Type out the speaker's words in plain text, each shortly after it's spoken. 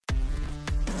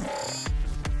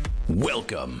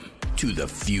Welcome to the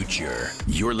future.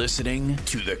 You're listening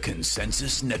to the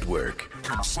Consensus Network.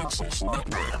 Consensus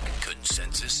Network.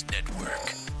 Consensus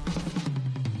Network.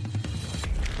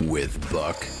 With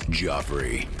Buck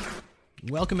Joffrey.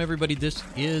 Welcome, everybody. This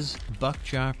is Buck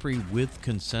Joffrey with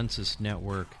Consensus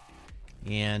Network.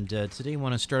 And today I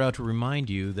want to start out to remind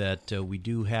you that we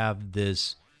do have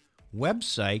this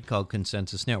website called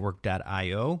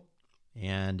consensusnetwork.io.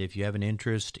 And if you have an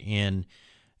interest in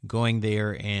going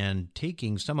there and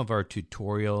taking some of our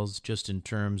tutorials just in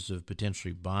terms of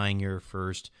potentially buying your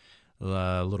first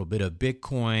little bit of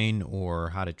Bitcoin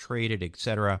or how to trade it,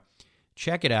 etc.,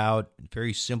 check it out.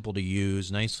 Very simple to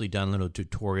use, nicely done little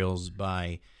tutorials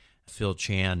by Phil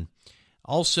Chan.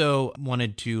 Also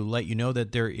wanted to let you know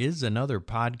that there is another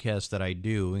podcast that I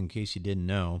do, in case you didn't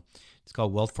know. It's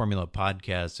called Wealth Formula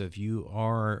Podcast. So if you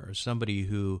are somebody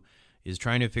who is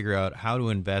trying to figure out how to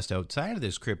invest outside of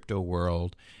this crypto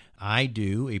world, I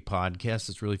do a podcast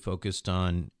that's really focused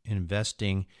on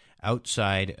investing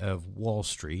outside of Wall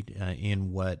Street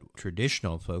in what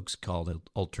traditional folks call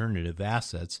alternative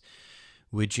assets,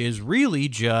 which is really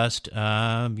just,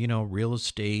 real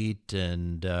estate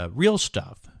and real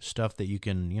stuff that you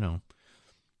can,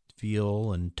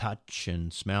 feel and touch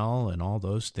and smell and all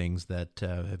those things that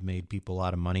have made people a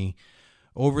lot of money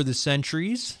over the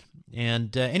centuries.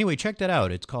 And anyway, check that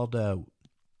out. It's called Wealth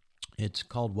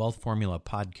Formula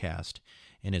Podcast,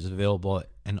 and is available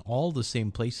in all the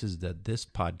same places that this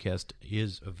podcast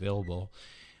is available.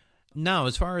 Now,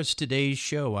 as far as today's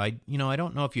show, I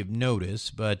don't know if you've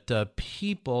noticed, but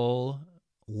people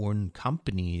or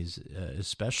companies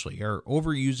especially are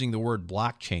overusing the word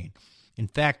blockchain. In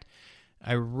fact,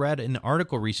 I read an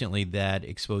article recently that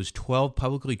exposed 12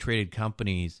 publicly traded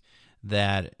companies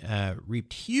that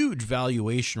reaped huge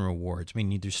valuation rewards. I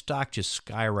mean, their stock just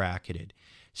skyrocketed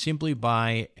simply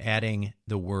by adding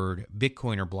the word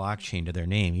Bitcoin or blockchain to their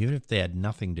name, even if they had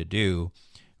nothing to do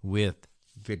with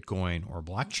Bitcoin or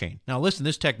blockchain. Now, listen,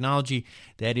 this technology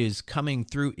that is coming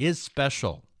through is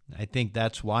special. I think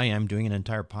that's why I'm doing an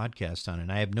entire podcast on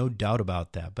it. I have no doubt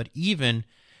about that. But even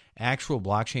actual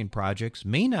blockchain projects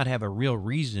may not have a real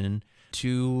reason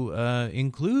to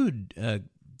include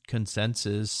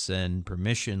consensus and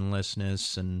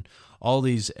permissionlessness and all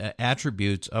these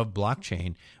attributes of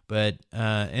blockchain. But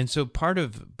and so part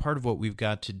of what we've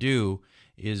got to do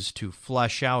is to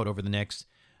flesh out over the next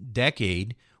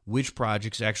decade which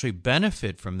projects actually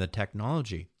benefit from the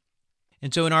technology.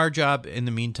 And so in our job in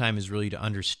the meantime is really to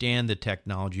understand the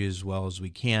technology as well as we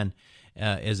can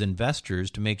as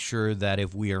investors, to make sure that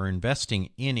if we are investing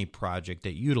in a project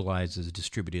that utilizes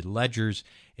distributed ledgers,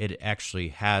 it actually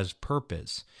has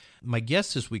purpose. My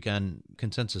guest this week on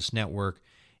Consensus Network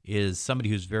is somebody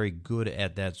who's very good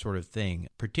at that sort of thing,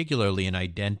 particularly in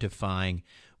identifying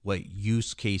what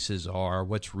use cases are,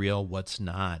 what's real, what's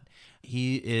not.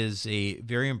 He is a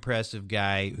very impressive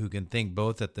guy who can think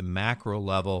both at the macro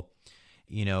level,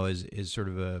 is sort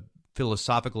of a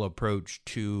philosophical approach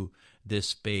to this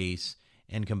space,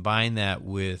 and combine that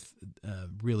with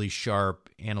really sharp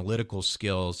analytical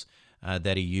skills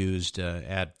that he used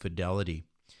at Fidelity.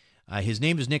 His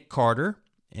name is Nick Carter,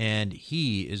 and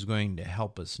he is going to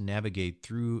help us navigate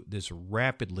through this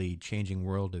rapidly changing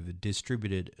world of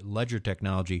distributed ledger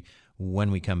technology when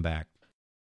we come back.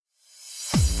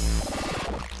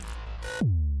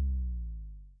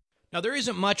 Now, there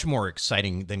isn't much more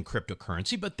exciting than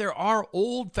cryptocurrency, but there are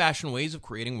old-fashioned ways of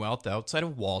creating wealth outside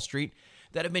of Wall Street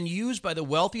that have been used by the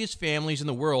wealthiest families in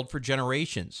the world for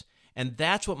generations. And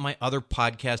that's what my other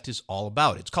podcast is all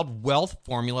about. It's called Wealth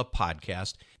Formula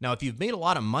Podcast. Now, if you've made a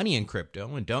lot of money in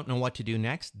crypto and don't know what to do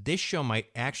next, this show might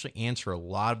actually answer a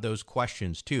lot of those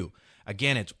questions too.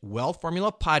 Again, it's Wealth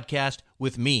Formula Podcast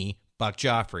with me, Buck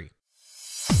Joffrey.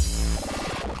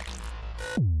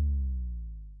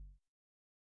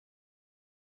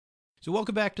 So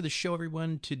welcome back to the show,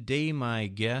 everyone. Today, my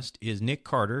guest is Nick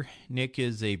Carter. Nick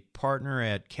is a partner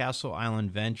at Castle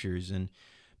Island Ventures. And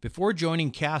before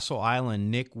joining Castle Island,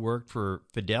 Nick worked for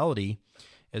Fidelity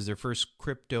as their first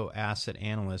crypto asset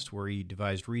analyst, where he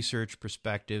devised research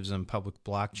perspectives on public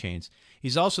blockchains.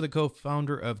 He's also the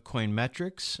co-founder of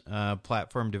Coinmetrics, a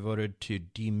platform devoted to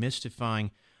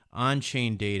demystifying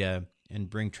on-chain data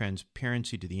and bring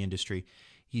transparency to the industry.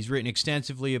 He's written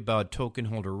extensively about token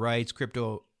holder rights,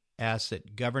 crypto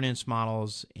asset governance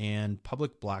models, and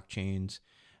public blockchains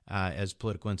as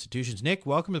political institutions. Nick,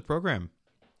 welcome to the program.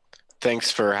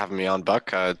 Thanks for having me on, Buck.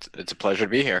 It's a pleasure to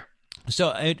be here. So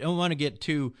I don't want to get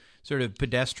too sort of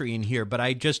pedestrian here, but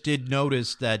I just did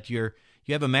notice that you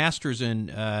have a master's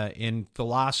in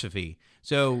philosophy.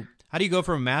 So how do you go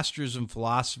from a master's in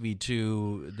philosophy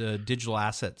to the digital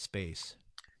asset space?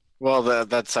 Well,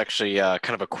 that's actually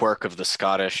kind of a quirk of the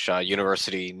Scottish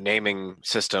university naming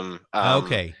system.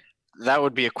 Okay. That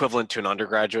would be equivalent to an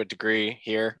undergraduate degree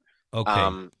here.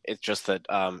 Okay. It's just that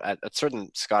at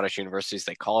certain Scottish universities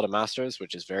they call it a master's,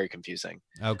 which is very confusing.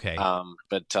 Okay.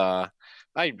 But I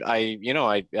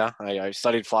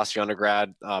studied philosophy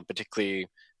undergrad. Particularly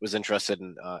was interested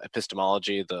in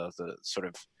epistemology, the sort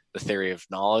of the theory of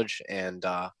knowledge, and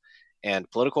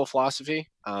political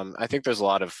philosophy. I think there's a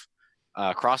lot of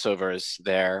crossovers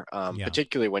there, Yeah.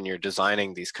 particularly when you're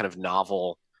designing these kind of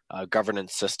novel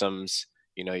governance systems.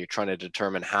 You're trying to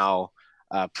determine how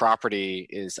property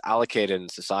is allocated in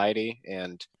society,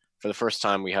 and for the first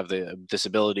time, we have this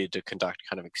ability to conduct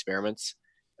kind of experiments.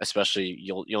 Especially,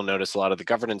 you'll notice a lot of the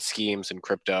governance schemes in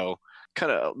crypto.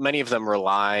 Kind of many of them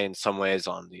rely in some ways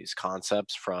on these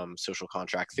concepts from social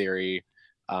contract theory,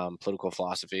 political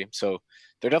philosophy. So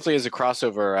there definitely is a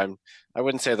crossover. I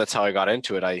wouldn't say that's how I got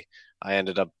into it. I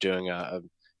ended up doing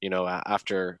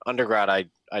after undergrad,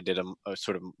 I did a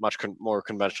sort of much more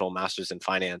conventional master's in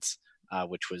finance,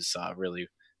 which was really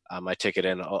my ticket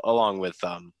in, along with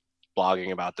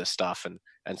blogging about this stuff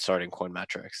and starting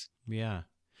Coinmetrics. Yeah.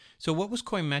 So what was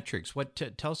Coinmetrics?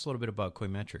 Tell us a little bit about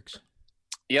Coinmetrics.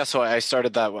 Yeah, so I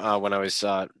started that when I was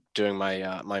doing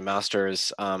my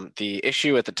master's. The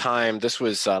issue at the time, this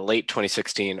was late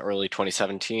 2016, early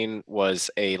 2017, was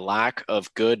a lack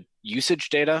of good usage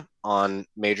data on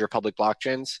major public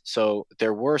blockchains. So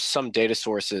there were some data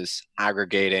sources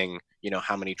aggregating,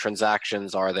 how many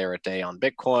transactions are there a day on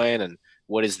Bitcoin, and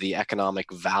what is the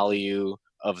economic value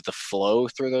of the flow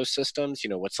through those systems?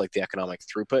 What's like the economic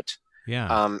throughput? Yeah.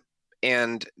 Um,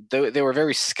 and they were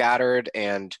very scattered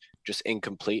and just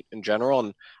incomplete in general.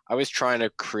 And I was trying to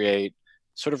create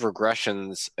sort of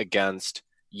regressions against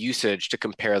usage to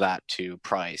compare that to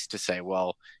price, to say,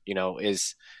 well,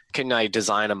 can I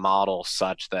design a model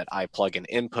such that I plug in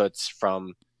inputs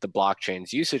from the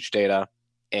blockchain's usage data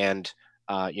and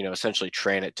essentially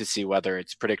train it to see whether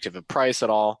it's predictive of price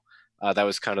at all. That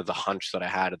was kind of the hunch that I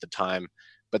had at the time,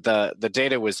 but the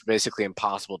data was basically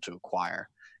impossible to acquire,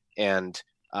 and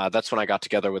that's when I got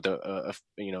together with an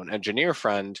engineer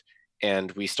friend,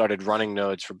 and we started running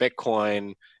nodes for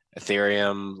Bitcoin,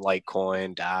 Ethereum,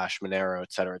 Litecoin, Dash, Monero,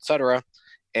 et cetera, et cetera.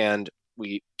 And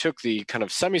we took the kind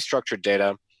of semi-structured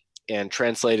data and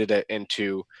translated it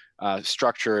into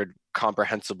structured,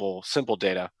 comprehensible, simple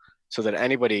data so that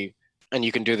anybody, and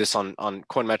you can do this on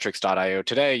coinmetrics.io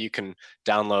today, you can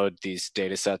download these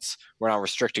data sets. We're not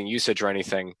restricting usage or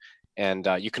anything. And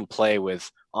you can play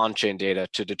with on-chain data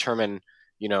to determine,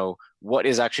 what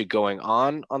is actually going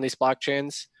on these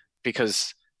blockchains,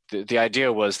 because the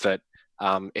idea was that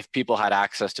if people had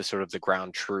access to sort of the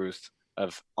ground truth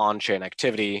of on-chain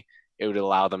activity, it would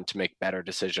allow them to make better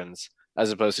decisions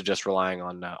as opposed to just relying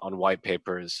on white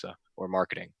papers or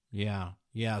marketing. Yeah.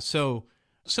 Yeah. So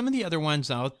some of the other ones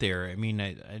out there, I mean,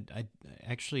 I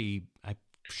actually,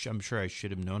 I'm sure I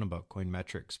should have known about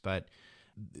Coinmetrics, but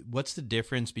what's the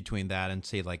difference between that and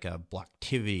say like a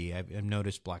Blocktivity? I've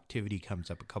noticed Blocktivity comes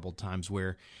up a couple times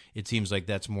where it seems like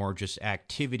that's more just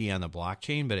activity on the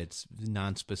blockchain, but it's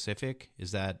non-specific.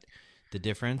 Is that the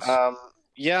difference?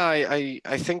 Yeah,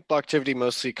 I think Blocktivity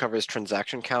mostly covers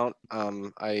transaction count.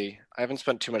 I haven't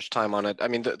spent too much time on it. I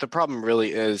mean, the problem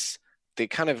really is the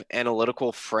kind of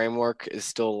analytical framework is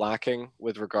still lacking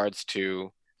with regards to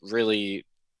really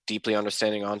deeply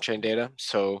understanding on-chain data.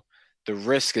 So the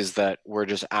risk is that we're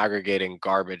just aggregating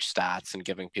garbage stats and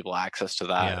giving people access to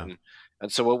that. Yeah.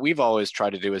 And so what we've always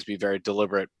tried to do is be very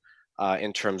deliberate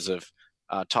in terms of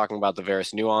talking about the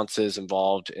various nuances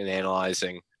involved in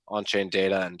analyzing on-chain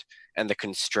data and the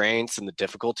constraints and the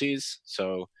difficulties.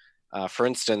 So, for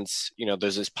instance,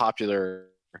 there's this popular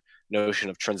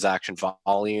notion of transaction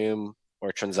volume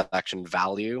or transaction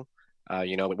value.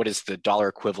 What is the dollar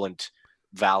equivalent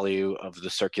value of the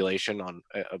circulation on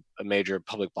a major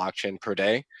public blockchain per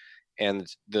day? And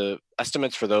the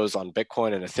estimates for those on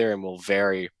Bitcoin and Ethereum will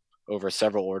vary over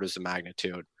several orders of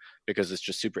magnitude because it's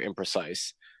just super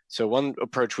imprecise. So one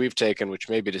approach we've taken, which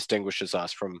maybe distinguishes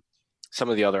us from some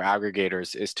of the other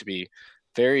aggregators, is to be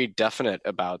very definite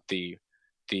about the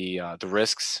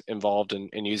risks involved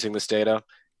in using this data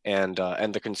and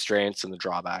the constraints and the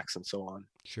drawbacks and so on.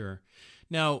 Sure.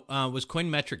 Now, was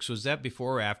Coinmetrics, was that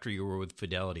before or after you were with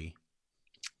Fidelity?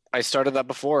 I started that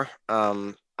before.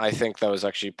 I think that was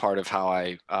actually part of how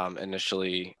I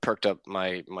initially perked up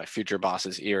my future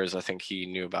boss's ears. I think he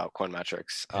knew about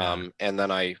Coinmetrics, and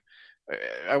then I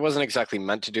wasn't exactly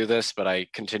meant to do this, but I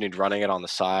continued running it on the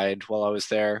side while I was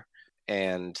there,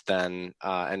 and then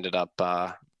ended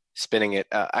up spinning it,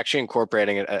 actually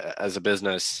incorporating it as a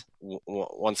business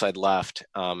once I'd left,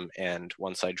 and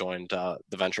once I joined the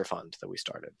venture fund that we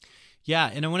started.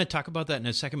 Yeah, and I want to talk about that in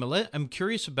a second, but I'm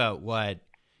curious about what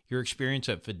your experience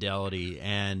at Fidelity,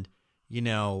 and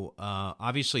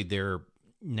obviously they're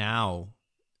now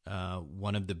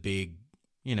one of the big,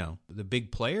 the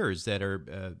big players that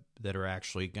are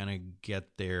actually going to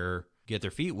get their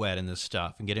feet wet in this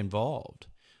stuff and get involved.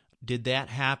 Did that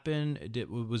happen?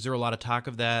 Was there a lot of talk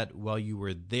of that while you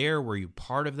were there? Were you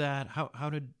part of that?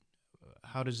 How did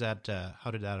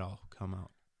that all come out?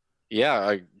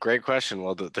 Yeah, great question.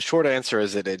 Well, the short answer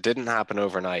is that it didn't happen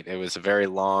overnight. It was a very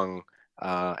long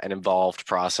and involved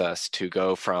process to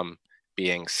go from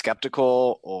being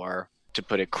skeptical, or to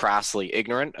put it crassly,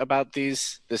 ignorant about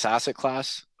this asset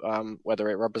class, whether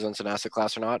it represents an asset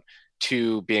class or not,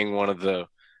 to being one of the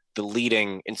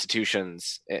leading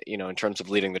institutions, in terms of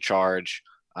leading the charge.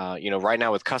 Right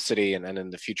now with custody, and in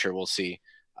the future we'll see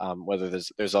whether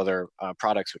there's other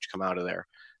products which come out of there.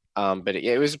 But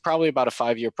it was probably about a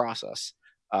 5-year process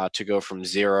to go from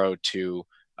zero to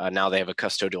now they have a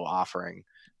custodial offering,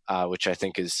 which I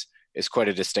think is quite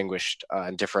a distinguished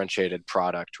and differentiated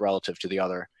product relative to the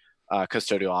other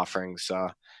custodial offerings.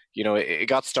 It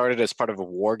got started as part of a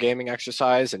wargaming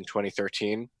exercise in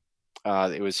 2013.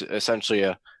 It was essentially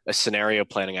a scenario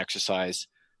planning exercise,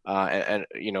 and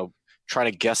trying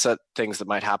to guess at things that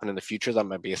might happen in the future that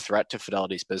might be a threat to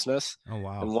Fidelity's business. Oh,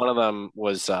 wow. And one of them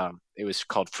was it was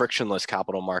called frictionless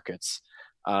capital markets,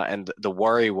 and the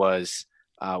worry was,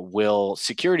 will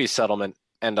security settlement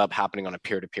end up happening on a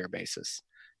peer-to-peer basis?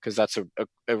 Because that's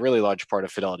a really large part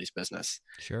of Fidelity's business.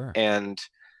 Sure. And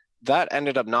that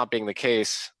ended up not being the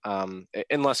case,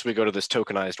 unless we go to this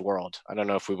tokenized world. I don't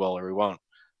know if we will or we won't,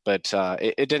 but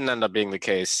it didn't end up being the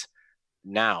case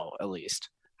now, at least.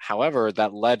 However,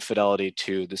 that led Fidelity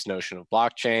to this notion of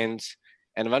blockchains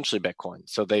and eventually Bitcoin.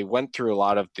 So they went through a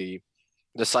lot of the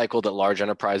cycle that large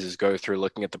enterprises go through,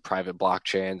 looking at the private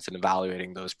blockchains and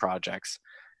evaluating those projects.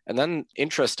 And then,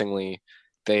 interestingly,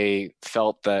 they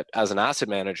felt that as an asset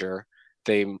manager,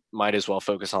 they might as well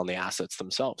focus on the assets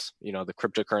themselves, the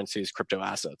cryptocurrencies, crypto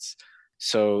assets.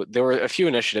 So there were a few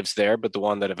initiatives there, but the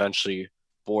one that eventually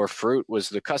bore fruit was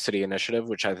the custody initiative,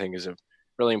 which I think is a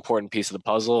really important piece of the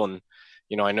puzzle. And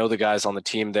I know the guys on the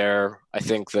team there. I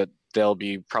think that they'll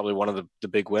be probably one of the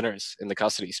big winners in the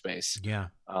custody space. Yeah.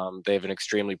 They have an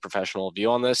extremely professional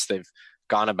view on this. They've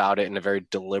gone about it in a very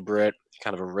deliberate,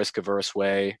 kind of a risk-averse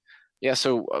way. Yeah.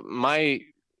 So my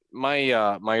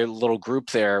little group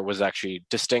there was actually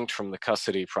distinct from the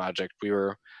custody project. We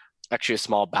were actually a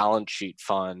small balance sheet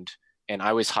fund, and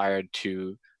I was hired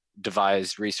to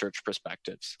devise research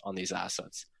perspectives on these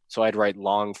assets. So I'd write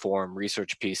long-form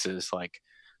research pieces like,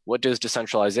 what does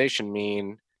decentralization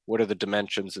mean? What are the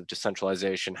dimensions of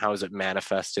decentralization? How is it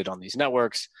manifested on these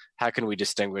networks? How can we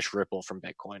distinguish Ripple from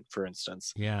Bitcoin, for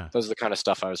instance? Yeah. Those are the kind of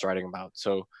stuff I was writing about.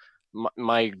 So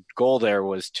my goal there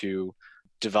was to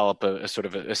develop a sort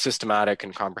of a systematic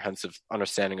and comprehensive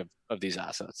understanding of these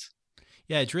assets.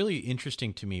 Yeah, it's really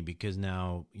interesting to me because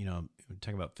now,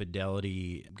 talking about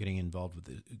Fidelity, getting involved with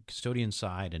the custodian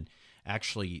side, and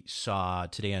actually saw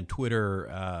today on Twitter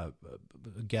a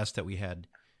guest that we had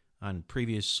on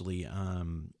previously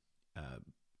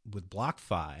with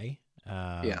BlockFi.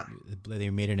 They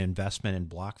made an investment in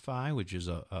BlockFi, which is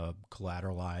a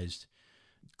collateralized,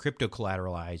 crypto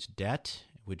collateralized debt,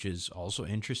 which is also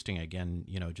interesting. Again,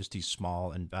 just these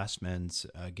small investments,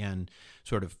 again,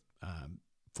 sort of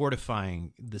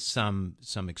fortifying some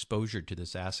exposure to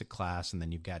this asset class. And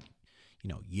then you've got,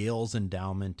 Yale's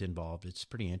endowment involved. It's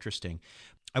pretty interesting.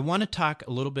 I want to talk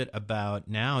a little bit about,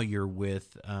 now you're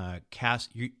with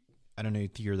I don't know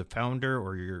if you're the founder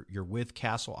or you're with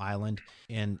Castle Island,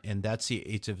 and that's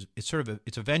it's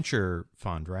a venture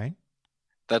fund, right?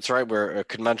 That's right. We're a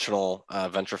conventional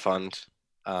venture fund.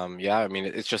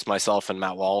 It's just myself and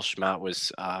Matt Walsh. Matt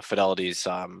was Fidelity's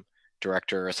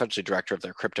essentially director of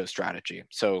their crypto strategy.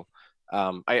 So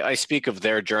I speak of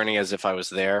their journey as if I was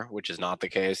there, which is not the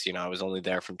case. I was only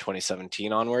there from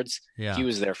 2017 onwards. Yeah. He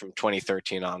was there from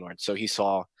 2013 onwards. So he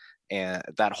saw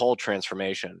that whole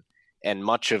transformation, and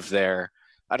much of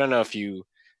I don't know if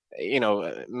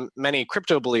many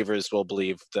crypto believers will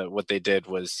believe that what they did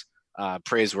was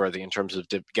praiseworthy in terms of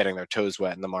getting their toes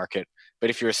wet in the market.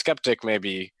 But if you're a skeptic,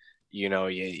 maybe, you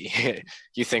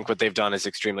think what they've done is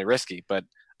extremely risky. But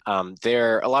a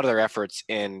lot of their efforts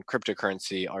in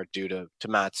cryptocurrency are due to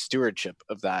Matt's stewardship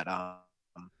of that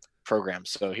program.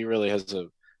 So he really has a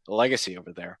legacy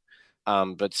over there.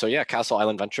 Castle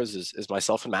Island Ventures is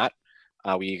myself and Matt.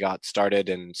 We got started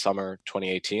in summer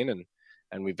 2018,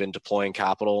 and we've been deploying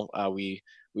capital. We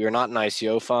we are not an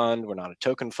ICO fund. We're not a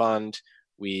token fund.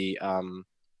 We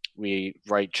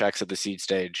write checks at the seed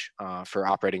stage for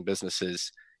operating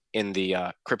businesses in the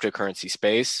cryptocurrency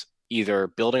space, either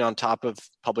building on top of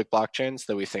public blockchains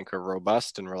that we think are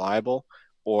robust and reliable,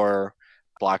 or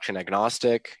blockchain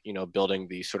agnostic, building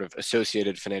the sort of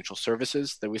associated financial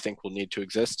services that we think will need to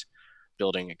exist,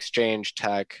 building exchange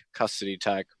tech, custody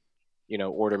tech,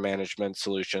 order management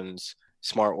solutions,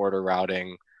 smart order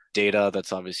routing, data.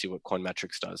 That's obviously what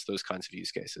Coinmetrics does, those kinds of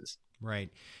use cases. Right.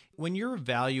 When you're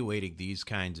evaluating these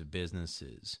kinds of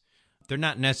businesses, they're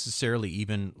not necessarily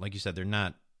even, like you said, they're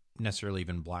not necessarily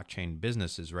even blockchain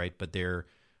businesses, right? But they're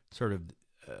sort of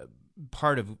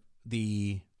part of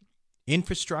the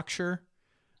infrastructure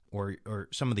or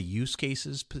some of the use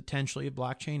cases potentially of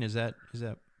blockchain. Is that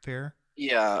fair?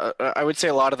 Yeah, I would say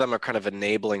a lot of them are kind of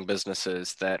enabling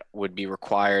businesses that would be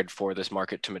required for this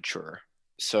market to mature.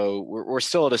 So we're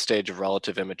still at a stage of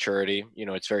relative immaturity.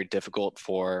 It's very difficult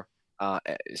for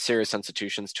serious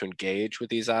institutions to engage with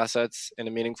these assets in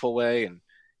a meaningful way,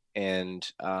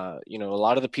 and a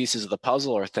lot of the pieces of the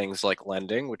puzzle are things like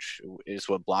lending, which is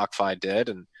what BlockFi did,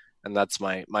 and that's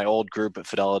my old group at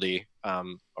Fidelity,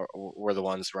 were the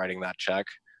ones writing that check.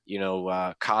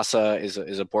 Casa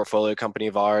is a portfolio company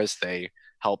of ours. They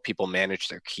help people manage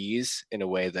their keys in a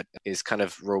way that is kind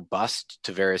of robust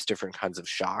to various different kinds of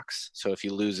shocks. So if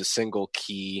you lose a single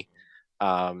key,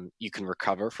 you can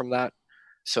recover from that.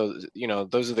 So,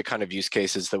 those are the kind of use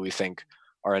cases that we think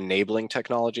are enabling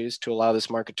technologies to allow this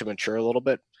market to mature a little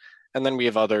bit. And then we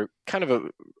have other kind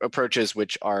of approaches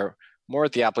which are more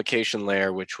at the application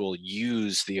layer, which will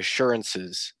use the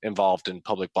assurances involved in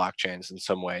public blockchains in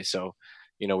some way. So,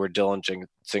 we're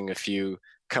diligencing a few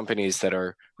companies that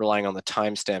are relying on the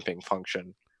timestamping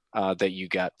function that you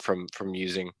get from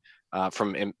using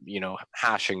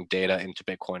hashing data into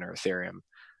Bitcoin or Ethereum,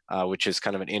 which is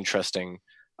kind of an interesting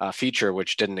feature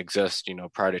which didn't exist,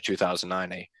 prior to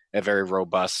 2009, a very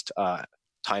robust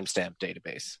timestamp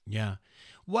database. Yeah.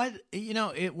 One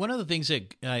of the things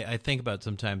that I think about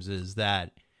sometimes is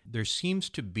that there seems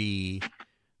to be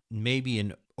maybe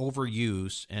an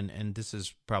overuse, and this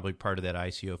is probably part of that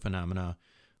ICO phenomena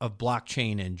of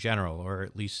blockchain in general, or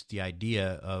at least the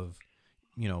idea of,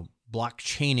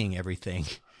 blockchaining everything.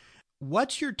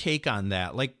 What's your take on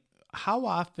that? Like, how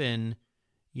often,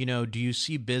 do you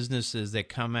see businesses that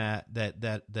come at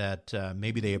that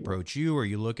maybe they approach you, or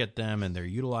you look at them and they're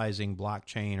utilizing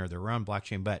blockchain or they're on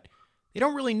blockchain, but they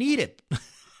don't really need it?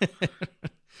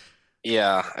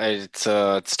 Yeah,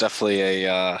 it's definitely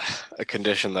a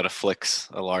condition that afflicts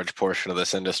a large portion of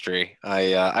this industry.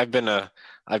 I've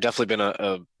definitely been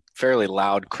a fairly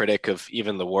loud critic of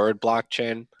even the word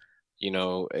blockchain.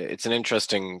 It's an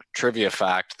interesting trivia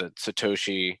fact that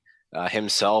Satoshi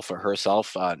himself or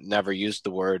herself never used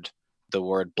the word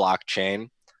blockchain.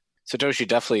 Satoshi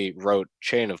definitely wrote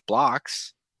chain of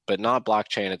blocks, but not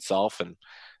blockchain itself. And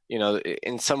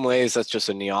in some ways, that's just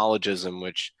a neologism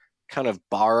which kind of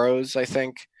borrows, I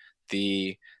think,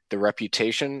 the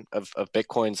reputation of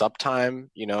Bitcoin's uptime,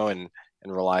 and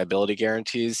reliability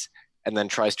guarantees, and then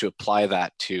tries to apply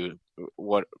that to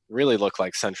what really look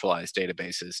like centralized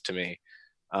databases to me.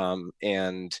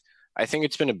 And I think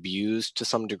it's been abused to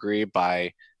some degree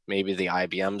by maybe the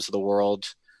IBMs of the world,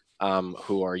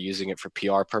 who are using it for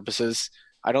PR purposes.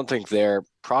 I don't think their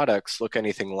products look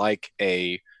anything like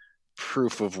a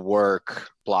proof of work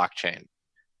blockchain.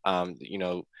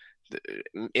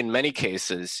 In many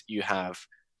cases, you have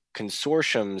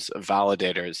consortiums of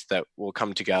validators that will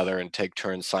come together and take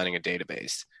turns signing a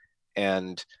database.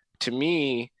 And to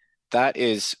me, that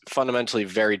is fundamentally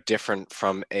very different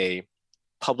from a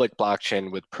public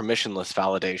blockchain with permissionless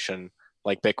validation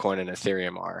like Bitcoin and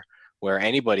Ethereum are, where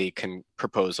anybody can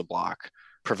propose a block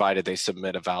provided they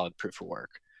submit a valid proof of work.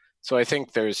 So I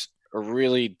think there's a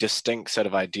really distinct set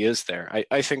of ideas there.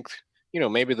 I think,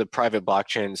 maybe the private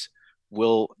blockchains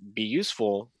will be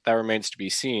useful. That remains to be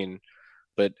seen.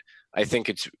 But I think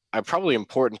it's probably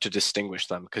important to distinguish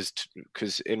them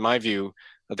because in my view,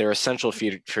 their essential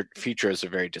features are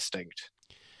very distinct.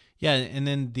 Yeah, and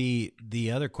then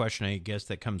the other question I guess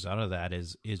that comes out of that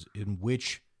is in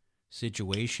which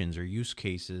situations or use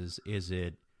cases is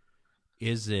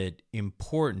it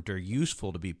important or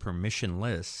useful to be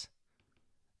permissionless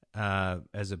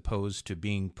as opposed to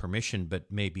being permissioned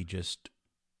but maybe just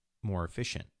more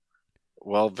efficient?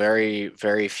 Well, very,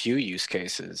 very few use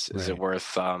cases is it Right.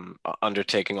 worth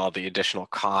undertaking all the additional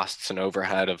costs and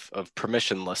overhead of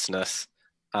permissionlessness.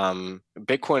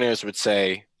 Bitcoiners would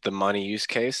say the money use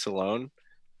case alone,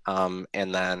 and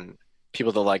then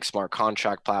people that like smart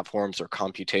contract platforms or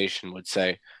computation would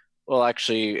say, well,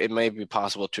 actually, it may be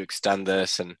possible to extend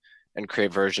this and and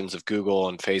create versions of Google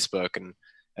and Facebook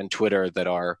and Twitter that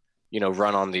are,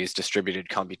 run on these distributed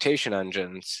computation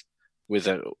engines with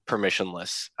a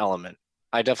permissionless element.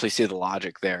 I definitely see the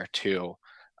logic there too.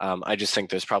 I just think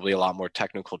there's probably a lot more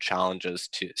technical challenges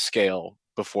to scale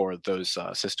before those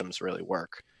systems really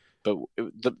work. But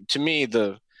to me,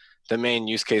 the main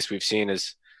use case we've seen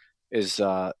is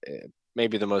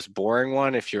maybe the most boring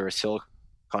one if you're a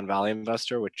Silicon Valley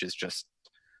investor, which is just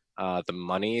the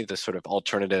money, the sort of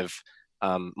alternative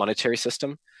monetary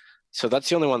system. So that's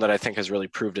the only one that I think has really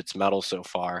proved its mettle so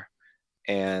far.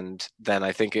 And then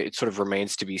I think it sort of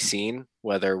remains to be seen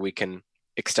whether we can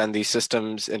extend these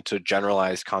systems into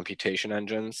generalized computation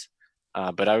engines.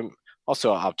 But I'm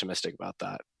also optimistic about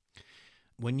that.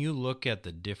 When you look at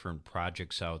the different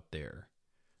projects out there,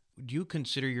 do you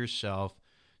consider yourself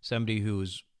somebody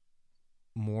who's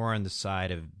more on the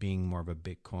side of being more of a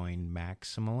Bitcoin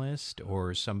maximalist,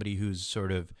 or somebody who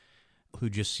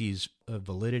just sees a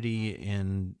validity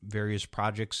in various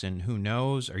projects, and who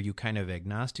knows? Are you kind of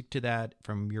agnostic to that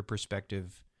from your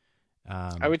perspective?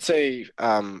 I would say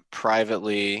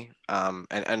privately,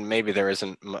 and maybe there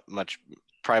isn't much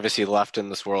privacy left in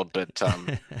this world, but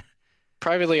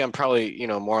privately, I'm probably,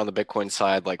 more on the Bitcoin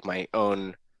side. Like my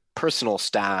own personal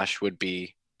stash would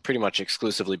be pretty much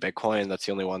exclusively Bitcoin. That's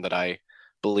the only one that I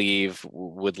believe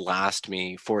would last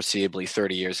me foreseeably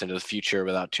 30 years into the future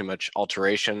without too much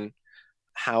alteration.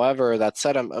 However, that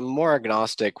said, I'm more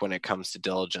agnostic when it comes to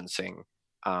diligencing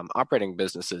operating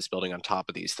businesses building on top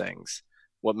of these things.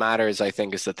 What matters, I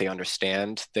think, is that they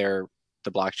understand the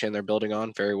blockchain they're building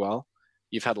on very well.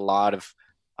 You've had a lot of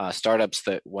startups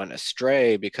that went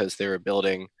astray because they were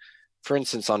building, for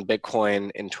instance, on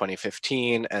Bitcoin in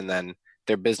 2015, and then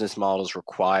their business models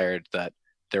required that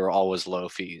there were always low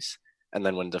fees. And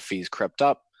then when the fees crept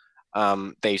up,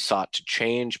 they sought to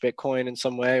change Bitcoin in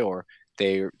some way, or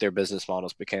their business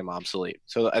models became obsolete.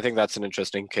 So I think that's an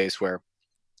interesting case where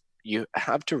you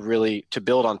have to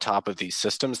build on top of these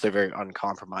systems. They're very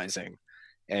uncompromising,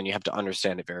 and you have to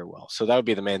understand it very well. So that would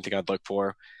be the main thing I'd look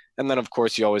for. And then, of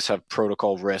course, you always have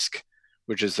protocol risk,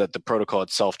 which is that the protocol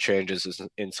itself changes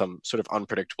in some sort of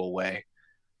unpredictable way.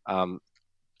 And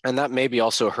that maybe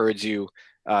also herds you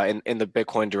in the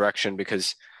Bitcoin direction,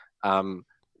 because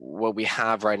what we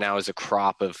have right now is a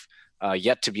crop of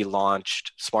yet to be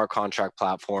launched smart contract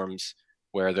platforms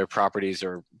where their properties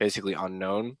are basically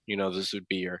unknown. This would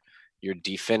be your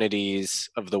Dfinities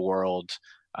of the world,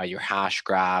 your hash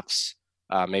graphs,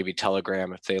 maybe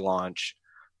Telegram if they launch.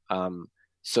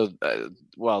 Those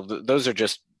are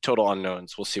just total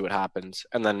unknowns. We'll see what happens.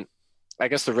 And then I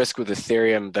guess the risk with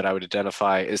Ethereum that I would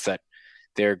identify is that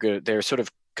they're sort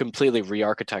of completely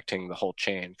re-architecting the whole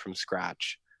chain from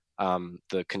scratch.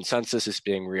 The consensus is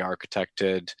being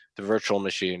re-architected, the virtual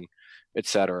machine,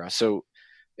 etc. So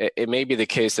it may be the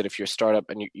case that if you're a startup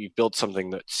and you built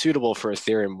something that's suitable for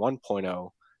Ethereum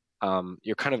 1.0,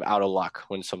 you're kind of out of luck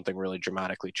when something really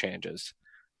dramatically changes.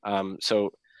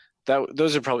 So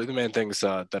those are probably the main things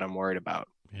that I'm worried about.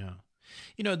 Yeah.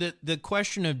 The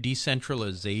question of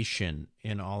decentralization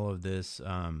in all of this,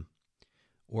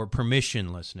 or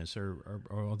permissionlessness or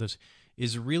all this,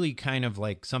 is really kind of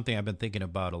like something I've been thinking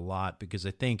about a lot, because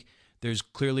I think there's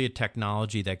clearly a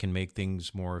technology that can make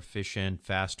things more efficient,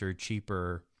 faster,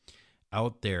 cheaper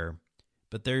out there.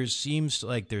 But there seems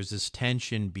like there's this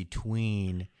tension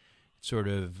between sort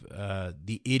of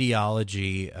the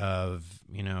ideology of,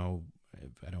 I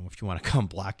don't know if you want to call them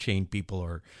blockchain people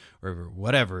or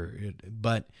whatever,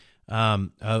 but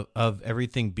of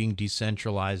everything being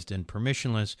decentralized and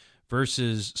permissionless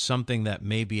versus something that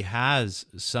maybe has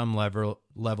some level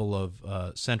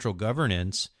of central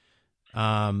governance,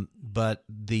 but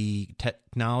the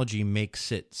technology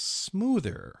makes it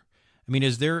smoother. I mean,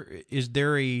 is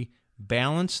there a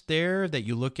balance there that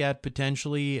you look at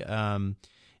potentially and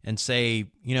say,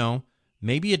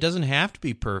 maybe it doesn't have to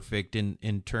be perfect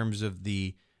in terms of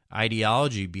the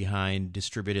ideology behind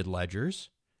distributed ledgers,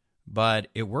 but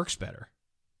it works better?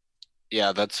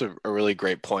 Yeah, that's a really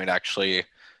great point, actually.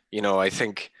 I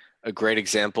think a great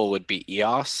example would be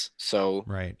EOS. So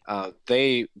right.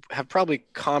 They have probably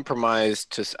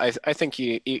compromised to, I think,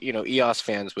 EOS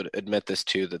fans would admit this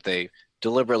too, that they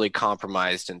deliberately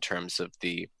compromised in terms of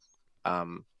the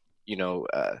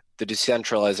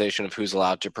decentralization of who's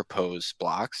allowed to propose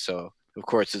blocks. So of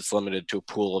course it's limited to a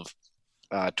pool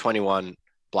of 21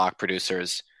 block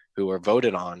producers who are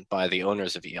voted on by the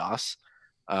owners of EOS.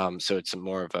 So it's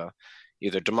more of a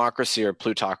either democracy or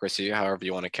plutocracy, however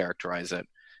you want to characterize it.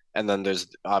 And then there's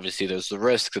the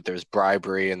risk that there's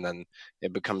bribery, and then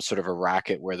it becomes sort of a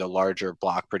racket where the larger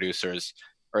block producers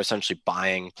are essentially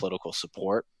buying political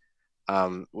support,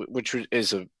 which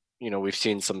is a we've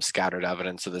seen some scattered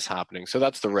evidence of this happening. So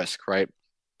that's the risk, right?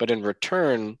 But in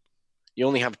return, you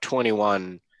only have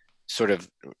 21 sort of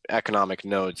economic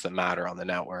nodes that matter on the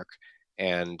network.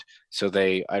 And so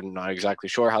I'm not exactly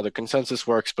sure how the consensus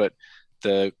works, but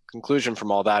the conclusion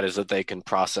from all that is that they can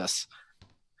process,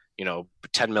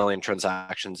 10 million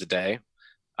transactions a day.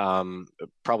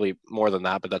 Probably more than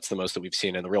that, but that's the most that we've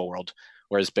seen in the real world.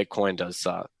 Whereas Bitcoin does,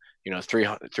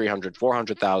 300,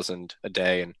 400,000 a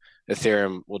day, and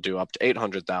Ethereum will do up to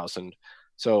 800,000.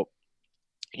 So,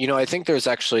 I think there's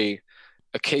actually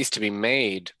a case to be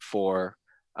made for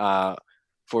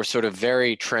sort of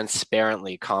very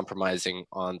transparently compromising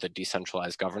on the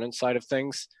decentralized governance side of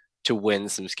things to win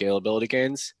some scalability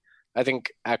gains. I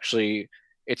think actually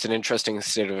it's an interesting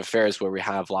state of affairs where we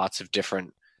have lots of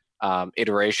different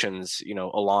iterations,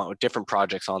 along with different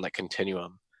projects on that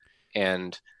continuum,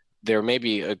 and there may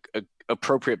be a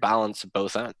appropriate balance of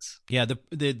both ends. Yeah,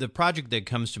 the project that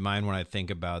comes to mind when I think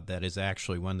about that is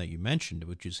actually one that you mentioned,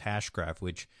 which is Hashgraph,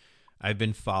 which I've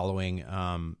been following,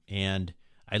 and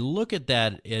I look at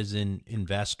that as an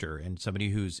investor and somebody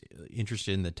who's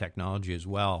interested in the technology as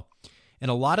well. And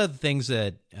a lot of the things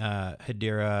that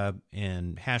Hedera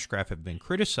and Hashgraph have been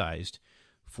criticized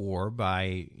for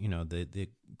by the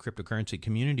cryptocurrency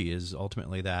community is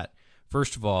ultimately that,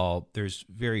 first of all, there's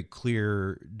very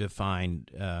clear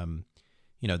defined,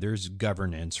 there's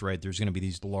governance, right? There's going to be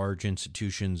these large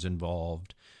institutions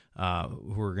involved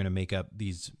who are going to make up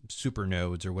these super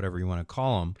nodes or whatever you want to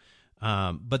call them.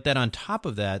 But then on top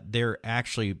of that, they're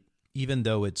actually, even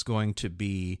though it's going to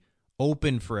be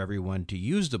open for everyone to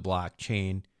use the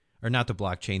blockchain, or not the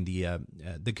blockchain,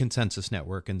 the consensus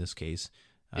network in this case,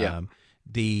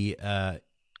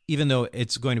 even though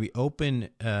it's going to be open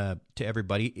to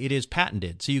everybody, it is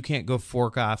patented. So you can't go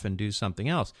fork off and do something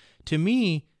else. To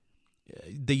me,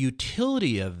 the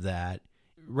utility of that,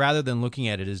 rather than looking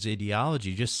at it as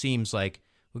ideology, just seems like,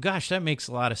 well, gosh, that makes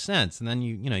a lot of sense. And then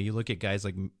you look at guys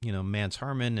like Mance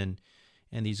Harmon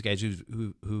and these guys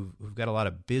who've got a lot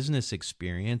of business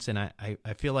experience, and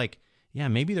I feel like, yeah,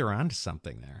 maybe they're onto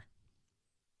something there.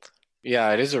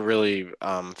 Yeah, it is a really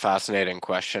fascinating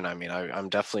question. I mean, I'm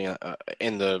definitely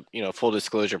in the, full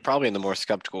disclosure, probably in the more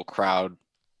skeptical crowd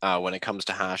when it comes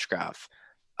to Hashgraph.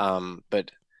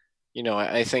 But,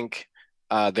 I think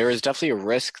there is definitely a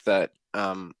risk that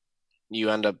you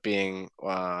end up being,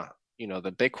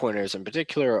 the Bitcoiners in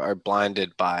particular are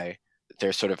blinded by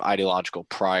their sort of ideological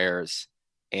priors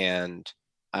and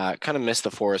kind of miss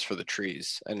the forest for the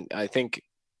trees. And I think,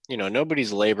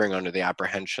 nobody's laboring under the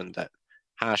apprehension that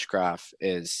Hashgraph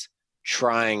is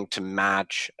trying to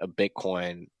match a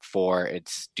Bitcoin for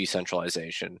its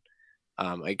decentralization.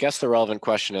 I guess the relevant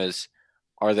question is,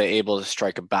 are they able to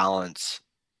strike a balance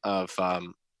of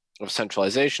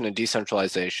centralization and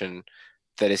decentralization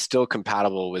that is still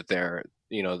compatible with their,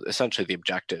 essentially the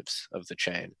objectives of the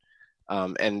chain?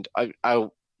 And I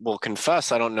will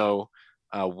confess, I don't know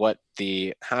what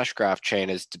the Hashgraph chain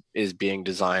is being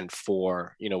designed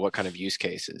for, what kind of use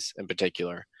cases in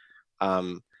particular.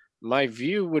 My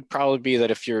view would probably be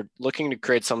that if you're looking to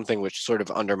create something which sort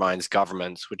of undermines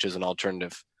governments, which is an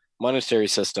alternative monetary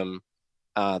system,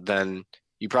 then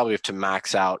you probably have to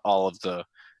max out all of the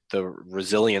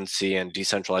resiliency and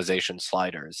decentralization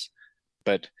sliders.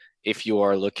 But if you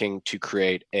are looking to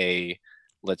create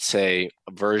let's say,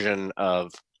 a version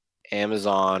of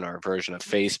Amazon or a version of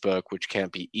Facebook, which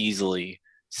can't be easily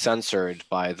censored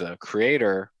by the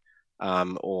creator,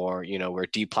 or where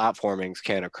deplatformings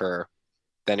can occur,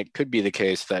 then it could be the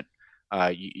case that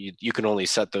you can only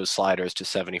set those sliders to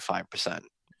 75%.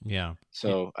 Yeah.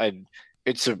 So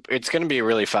it's going to be a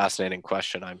really fascinating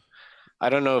question. I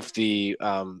don't know if the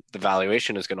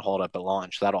valuation is going to hold up at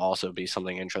launch. That'll also be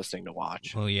something interesting to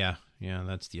watch. Well, yeah,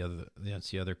 that's the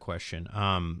other question.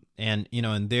 And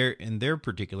in their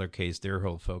particular case, their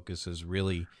whole focus is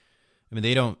really, I mean,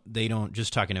 they don't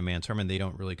just talking to Mance Harmon, they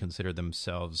don't really consider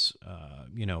themselves,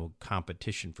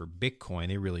 competition for Bitcoin.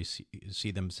 They really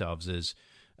see themselves as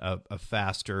a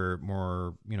faster,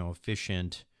 more,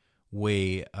 efficient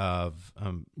way of,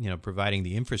 providing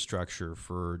the infrastructure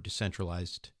for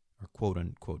decentralized or quote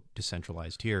unquote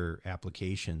decentralized here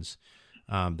applications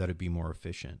that would be more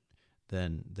efficient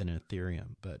than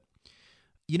Ethereum. But,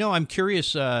 I'm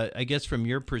curious, I guess from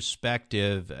your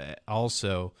perspective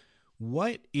also,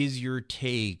 what is your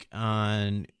take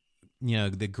on,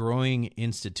 the growing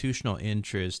institutional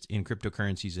interest in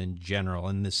cryptocurrencies in general,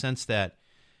 in the sense that,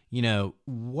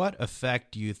 what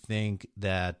effect do you think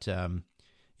that,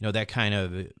 that kind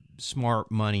of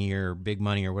smart money or big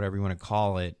money or whatever you want to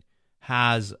call it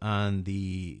has on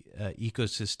the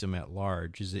ecosystem at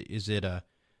large? Is it a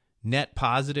net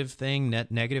positive thing,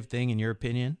 net negative thing in your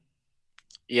opinion?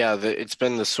 Yeah, it's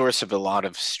been the source of a lot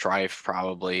of strife,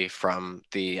 probably from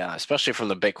especially from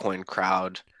the Bitcoin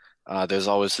crowd. There's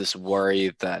always this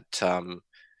worry that,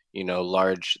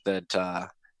 large that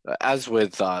as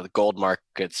with the gold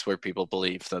markets, where people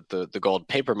believe that the gold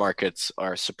paper markets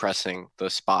are suppressing the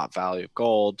spot value of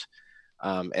gold,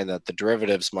 and that the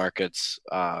derivatives markets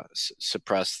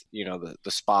suppress, the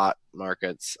spot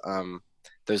markets.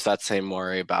 There's that same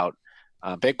worry about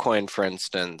Bitcoin, for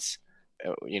instance,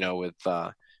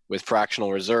 with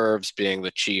fractional reserves being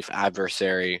the chief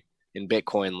adversary in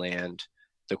Bitcoin land.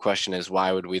 The question is,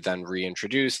 why would we then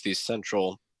reintroduce these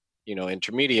central,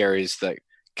 intermediaries that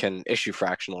can issue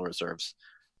fractional reserves?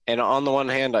 And on the one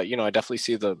hand, I definitely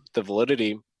see the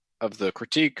validity of the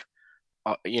critique.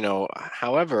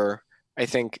 However, I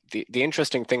think the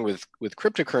interesting thing with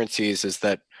cryptocurrencies is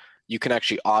that you can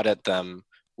actually audit them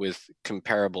with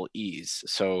comparable ease.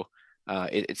 So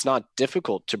it's not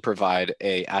difficult to provide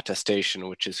a attestation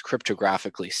which is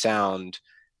cryptographically sound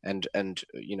and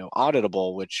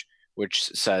auditable, which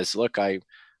says, look,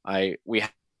 we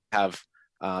have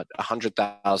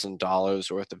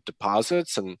 $100,000 worth of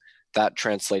deposits, and that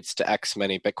translates to X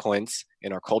many Bitcoins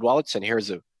in our cold wallets, and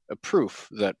here's a proof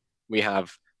that we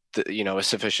have a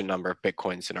sufficient number of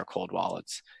Bitcoins in our cold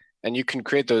wallets. And you can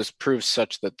create those proofs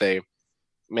such that they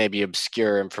may be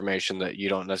obscure information that you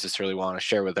don't necessarily want to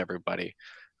share with everybody,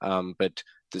 but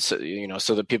so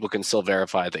that people can still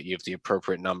verify that you have the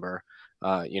appropriate number,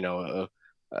 of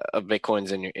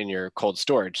Bitcoins in your cold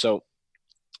storage. So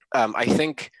I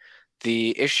think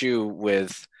the issue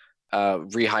with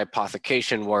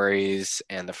rehypothecation worries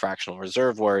and the fractional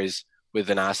reserve worries with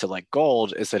an asset like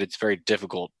gold is that it's very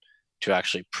difficult to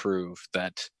actually prove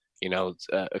that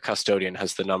a custodian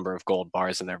has the number of gold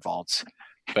bars in their vaults.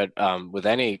 But with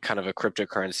any kind of a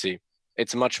cryptocurrency,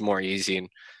 it's much more easy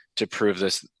to prove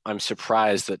this. I'm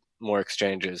surprised that more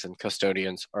exchanges and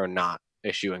custodians are not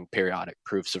issuing periodic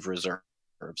proofs of reserves.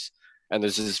 And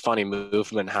there's this funny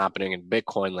movement happening in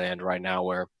Bitcoin land right now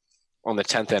where on the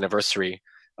 10th anniversary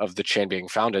of the chain being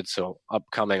founded, so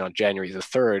upcoming on January the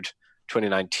 3rd,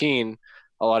 2019,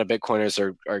 a lot of Bitcoiners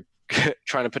are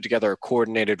trying to put together a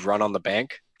coordinated run on the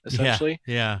bank, essentially.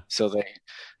 Yeah. So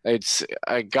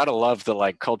I gotta love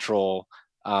the cultural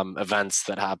events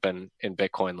that happen in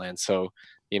Bitcoin land. So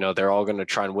they're all going to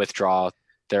try and withdraw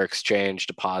their exchange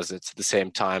deposits at the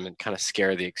same time and kind of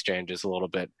scare the exchanges a little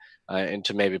bit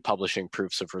into maybe publishing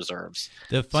proofs of reserves.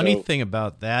 The funny thing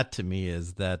about that to me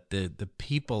is that the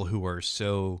people who are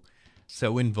so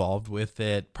involved with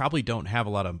it probably don't have a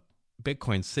lot of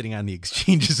Bitcoin sitting on the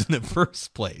exchanges in the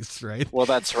first place, right? Well,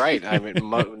 that's right. I mean,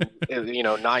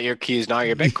 not your keys, not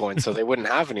your Bitcoin, so they wouldn't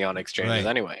have any on exchanges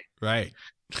anyway. Right.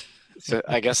 So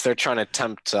I guess they're trying to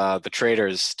tempt the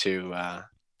traders to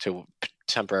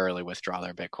temporarily withdraw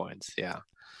their Bitcoins. Yeah.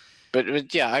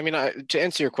 But yeah, I mean, to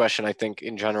answer your question, I think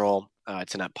in general,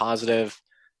 it's a net positive.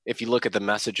 If you look at the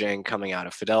messaging coming out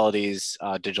of Fidelity's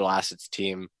digital assets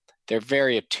team, they're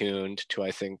very attuned to, I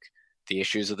think, the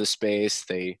issues of the space.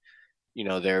 They're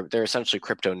essentially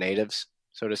crypto natives,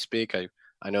 so to speak.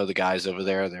 I know the guys over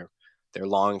there. They're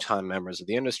longtime members of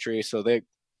the industry, so they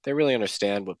really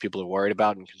understand what people are worried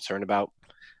about and concerned about.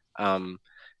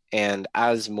 And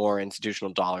as more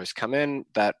institutional dollars come in,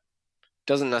 that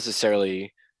doesn't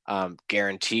necessarily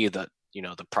guarantee that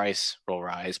the price will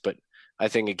rise, but I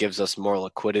think it gives us more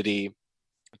liquidity.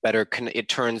 It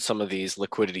turns some of these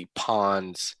liquidity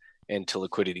ponds into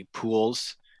liquidity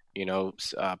pools.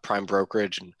 Prime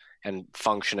brokerage and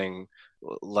functioning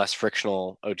less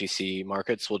frictional OTC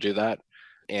markets will do that,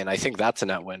 and I think that's a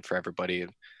net win for everybody.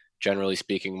 Generally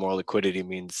speaking, more liquidity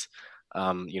means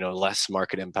less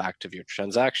market impact of your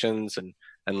transactions and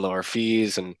lower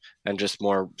fees and just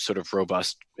more sort of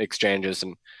robust exchanges,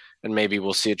 and maybe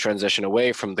we'll see a transition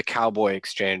away from the cowboy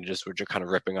exchanges, which are kind of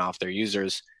ripping off their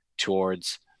users,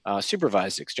 towards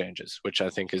supervised exchanges, which I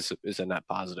think is a net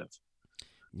positive.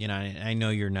 I know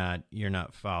you're not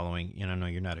following, I know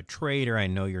you're not a trader. I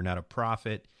know you're not a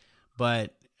prophet,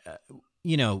 but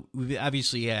we've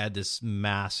obviously had this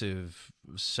massive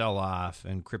sell-off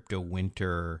and crypto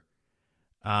winter.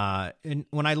 And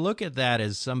when I look at that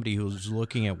as somebody who's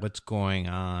looking at what's going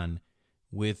on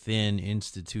within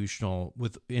institutional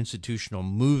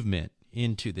movement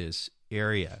into this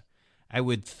area, I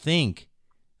would think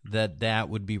that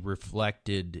would be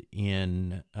reflected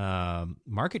in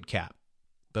market cap.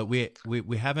 But we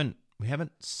haven't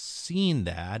seen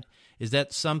that. Is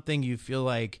that something you feel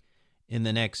like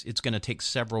it's going to take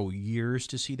several years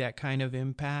to see that kind of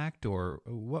impact, or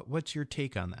what's your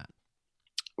take on that?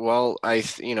 Well, I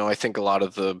think a lot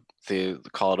of the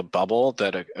call it a bubble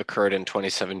that occurred in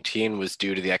 2017 was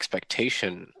due to the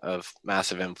expectation of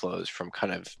massive inflows from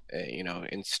kind of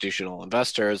institutional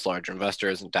investors, larger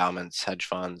investors, endowments, hedge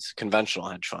funds, conventional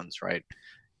hedge funds, right?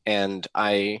 And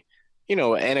I,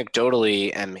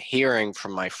 anecdotally am hearing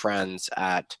from my friends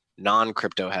at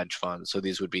non-crypto hedge funds. So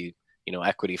these would be,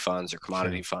 equity funds or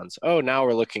commodity Sure. funds. Oh, now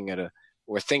we're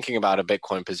thinking about a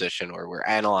Bitcoin position, or we're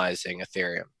analyzing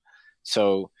Ethereum.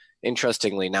 So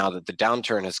interestingly, now that the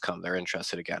downturn has come, they're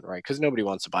interested again, right? Because nobody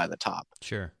wants to buy the top.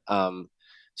 Sure. Um,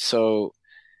 so,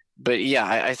 but yeah,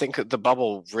 I think the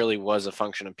bubble really was a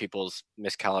function of people's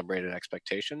miscalibrated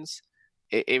expectations.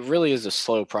 It really is a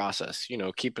slow process.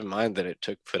 Keep in mind that it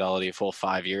took Fidelity a full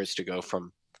 5 years to go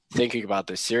from thinking about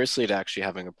this seriously to actually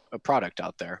having a product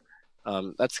out there.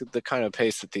 That's the kind of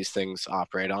pace that these things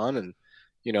operate on. And,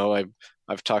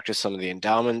 I've talked to some of the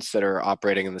endowments that are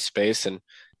operating in the space, and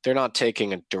they're not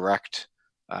taking a direct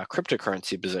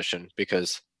cryptocurrency position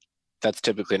because that's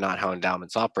typically not how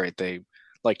endowments operate. They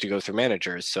like to go through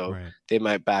managers. So Right. they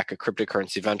might back a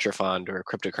cryptocurrency venture fund or a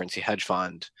cryptocurrency hedge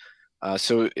fund.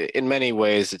 So in many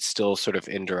ways, it's still sort of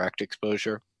indirect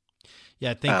exposure.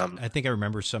 Yeah, Um, I think I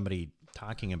remember somebody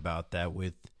talking about that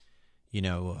with,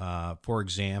 for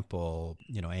example,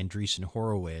 Andreessen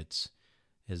Horowitz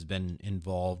has been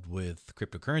involved with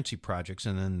cryptocurrency projects,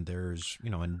 and then there's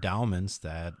endowments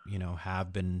that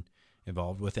have been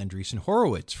involved with Andreessen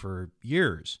Horowitz for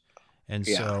years, and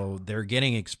yeah, so they're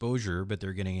getting exposure, but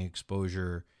they're getting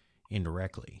exposure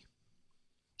indirectly.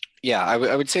 yeah,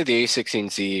 I would say the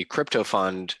A16Z crypto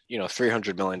fund,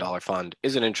 $300 million fund,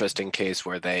 is an interesting case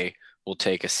where they will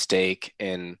take a stake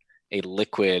in a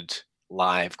liquid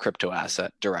live crypto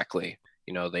asset directly.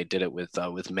 They did it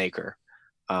with Maker,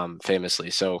 famously.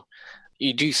 So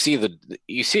you see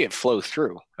it flow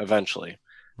through eventually,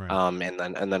 Right.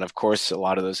 and then of course a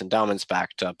lot of those endowments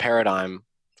backed Paradigm,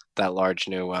 that large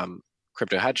new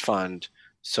crypto hedge fund.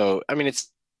 So I mean,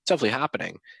 it's definitely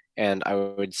happening, and I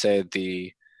would say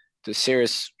the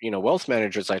serious wealth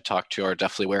managers I talk to are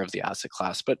definitely aware of the asset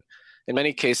class, but in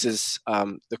many cases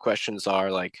the questions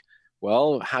are like,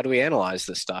 well, how do we analyze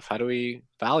this stuff? How do we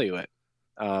value it?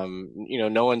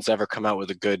 No one's ever come out with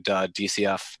a good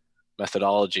DCF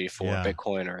methodology for Yeah.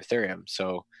 Bitcoin or Ethereum.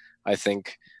 So I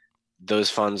think those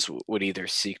funds would either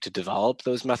seek to develop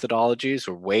those methodologies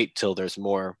or wait till there's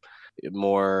more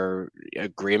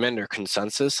agreement or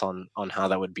consensus on how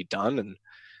that would be done.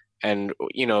 And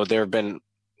there have been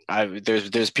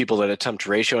there's people that attempt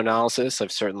ratio analysis.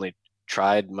 I've certainly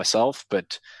tried myself,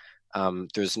 but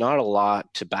there's not a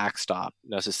lot to backstop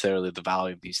necessarily the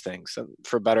value of these things,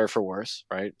 for better or for worse,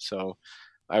 right? So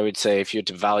I would say if you had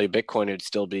to value Bitcoin, it'd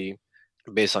still be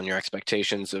based on your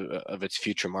expectations of its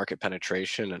future market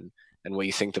penetration and what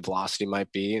you think the velocity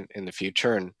might be in the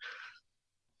future. And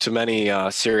to many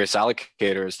serious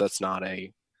allocators, that's not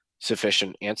a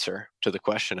sufficient answer to the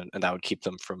question, and that would keep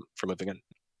them from moving in.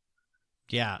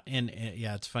 Yeah, and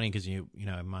yeah, it's funny because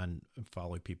I'm on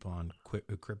follow people on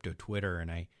crypto Twitter, and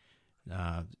I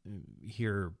uh,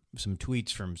 hear some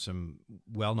tweets from some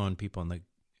well-known people in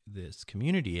this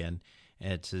community, and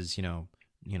it says,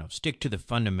 stick to the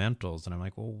fundamentals, and I'm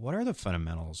like, well, what are the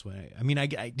fundamentals? I mean, I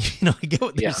I get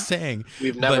what they're Yeah, saying,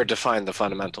 we've never but defined the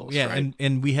fundamentals, yeah, right?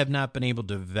 and we have not been able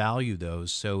to value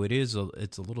those, so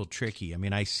it's a little tricky. I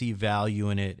mean, I see value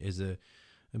in it as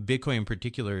Bitcoin in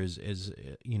particular is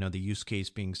the use case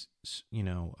being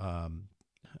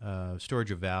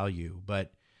storage of value,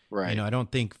 but Right. I don't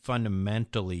think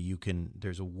fundamentally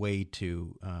there's a way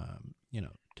to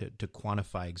to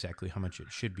quantify exactly how much it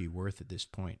should be worth at this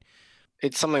point.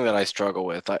 It's something that I struggle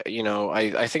with.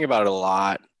 I think about it a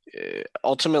lot.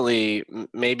 Ultimately,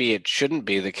 maybe it shouldn't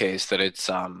be the case that it's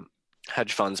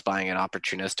hedge funds buying it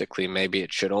opportunistically. Maybe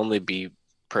it should only be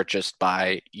purchased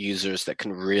by users that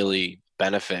can really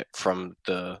benefit from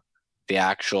the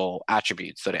actual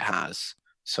attributes that it has.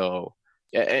 So,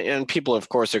 and people, of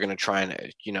course, are going to try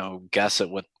and guess at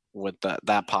what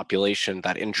that population,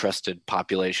 that interested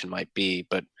population, might be.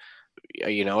 But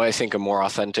I think a more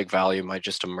authentic value might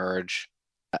just emerge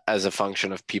as a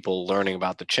function of people learning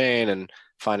about the chain and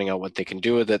finding out what they can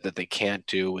do with it that they can't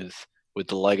do with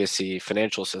the legacy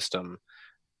financial system.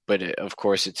 But of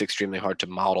course, it's extremely hard to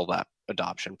model that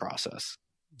adoption process.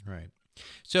 Right.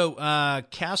 So,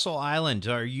 Castle Island,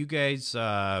 are you guys?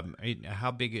 How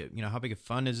big? How big a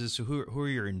fund is this? So who are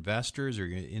your investors? Are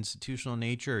you institutional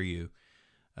nature? Are you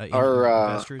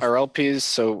investors? Our LPs,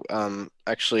 so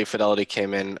actually Fidelity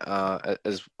came in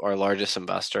as our largest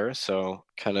investor, so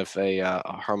kind of a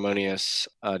harmonious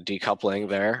decoupling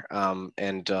there.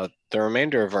 And the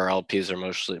remainder of our LPs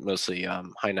are mostly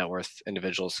high net worth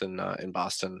individuals in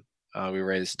Boston. We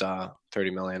raised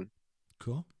 30 million.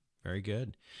 Cool. Very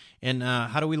good. And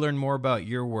how do we learn more about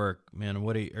your work, man?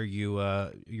 What are you?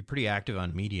 You're pretty active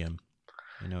on Medium,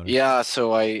 I noticed. Yeah,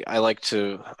 so I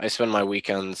spend my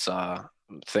weekends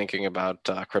thinking about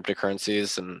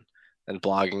cryptocurrencies and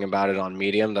blogging about it on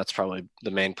Medium. That's probably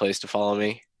the main place to follow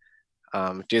me.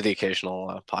 Do the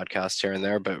occasional podcast here and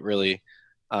there, but really,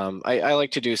 I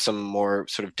like to do some more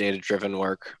sort of data-driven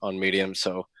work on Medium.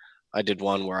 So I did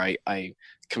one where I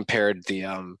compared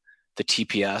the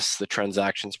TPS, the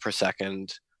transactions per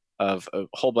second, of a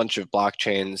whole bunch of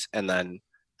blockchains, and then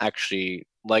actually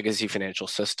legacy financial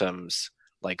systems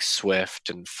like Swift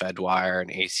and Fedwire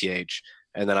and ACH.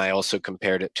 And then I also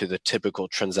compared it to the typical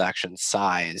transaction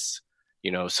size,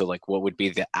 so like what would be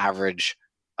the average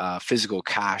physical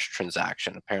cash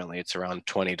transaction? Apparently it's around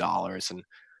 $20.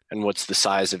 And what's the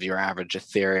size of your average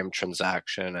Ethereum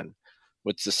transaction? And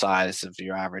what's the size of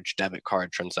your average debit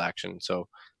card transaction? So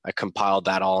I compiled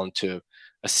that all into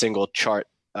a single chart.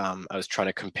 I was trying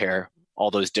to compare all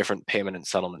those different payment and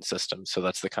settlement systems. So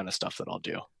that's the kind of stuff that I'll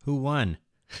do. Who won?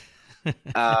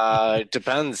 It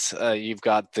depends. You've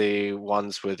got the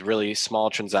ones with really small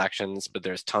transactions, but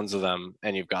there's tons of them,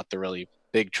 and you've got the really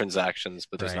big transactions,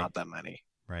 but there's not that many.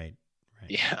 Right.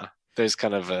 Yeah, there's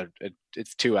kind of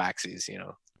it's two axes,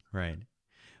 Right.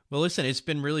 Well, listen, it's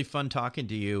been really fun talking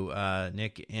to you,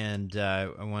 Nick, and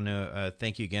I want to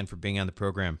thank you again for being on the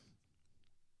program.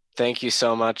 Thank you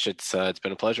so much. It's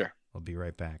been a pleasure. We'll be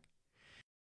right back.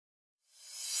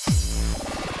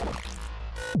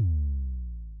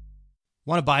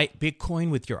 Want to buy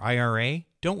Bitcoin with your IRA?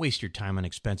 Don't waste your time on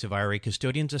expensive IRA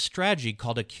custodians. A strategy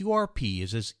called a QRP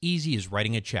is as easy as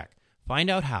writing a check. Find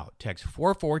out how. Text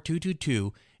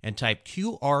 44222 and type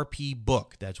QRP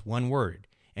book. That's one word.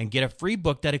 And get a free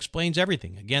book that explains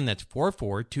everything. Again, that's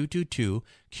 44222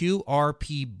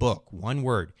 QRP book. One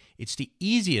word. It's the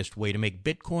easiest way to make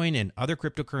Bitcoin and other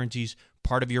cryptocurrencies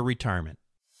part of your retirement.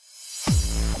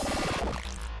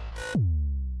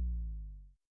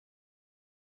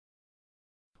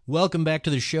 Welcome back to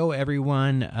the show,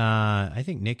 everyone. I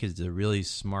think Nick is a really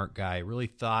smart guy, really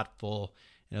thoughtful,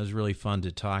 and it was really fun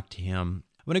to talk to him.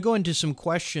 I'm going to go into some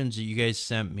questions that you guys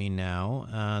sent me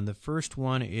now. The first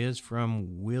one is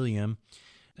from William,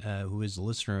 who is a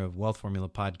listener of Wealth Formula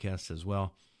Podcast as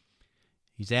well.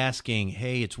 He's asking,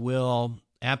 hey, it's Will.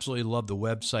 Absolutely love the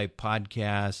website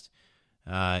podcast.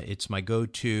 It's my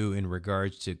go-to in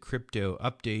regards to crypto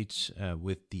updates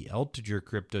with the Altager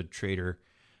Crypto Trader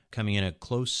coming in a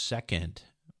close second.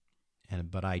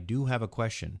 But I do have a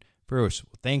question. First,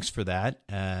 thanks for that.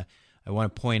 I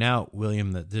want to point out,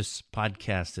 William, that this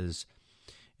podcast is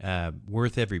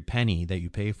worth every penny that you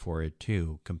pay for it,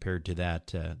 too, compared to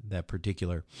that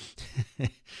particular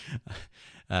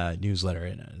newsletter.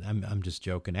 And I'm just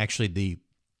joking. Actually,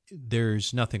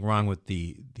 there's nothing wrong with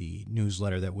the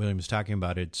newsletter that William is talking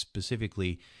about. It's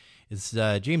James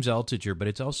Altucher, but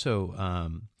it's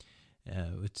also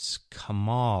it's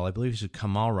Kamal. I believe it's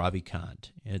Kamal Ravikant.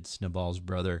 It's Naval's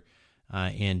brother.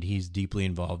 And he's deeply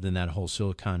involved in that whole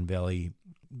Silicon Valley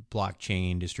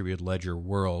blockchain distributed ledger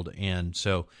world. And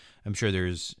so I'm sure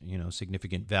there's,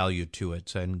 significant value to it.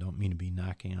 So I don't mean to be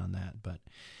knocking on that. But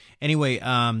anyway,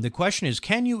 the question is,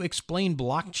 can you explain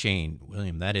blockchain,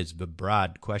 William? That is the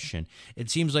broad question. It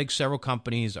seems like several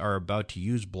companies are about to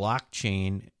use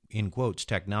blockchain, in quotes,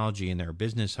 technology in their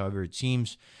business. However, it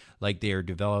seems like they are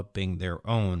developing their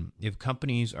own. If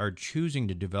companies are choosing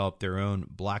to develop their own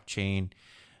blockchain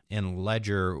and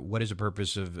ledger, what is the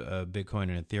purpose of Bitcoin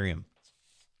and Ethereum?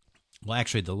 Well,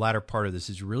 actually, the latter part of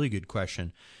this is a really good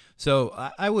question. So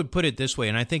I would put it this way,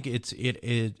 and I think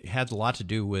it has a lot to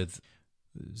do with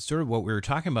sort of what we were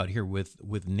talking about here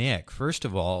with Nick. First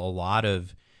of all, a lot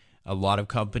of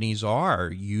companies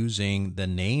are using the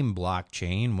name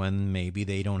blockchain when maybe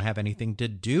they don't have anything to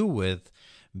do with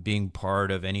being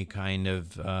part of any kind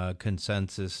of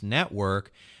consensus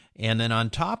network. And then on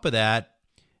top of that,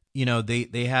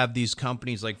 they have these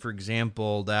companies like, for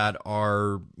example, that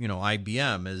are,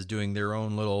 IBM is doing their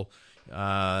own little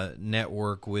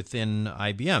network within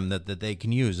IBM that they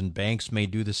can use. And banks may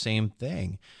do the same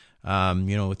thing,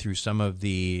 through some of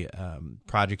the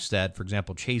projects that, for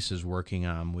example, Chase is working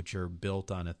on, which are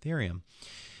built on Ethereum.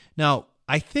 Now,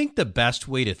 I think the best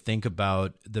way to think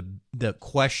about the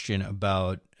question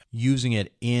about using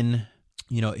it in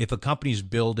if a company's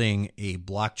building a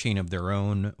blockchain of their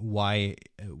own, why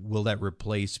will that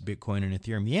replace Bitcoin and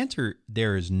Ethereum? The answer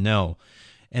there is no.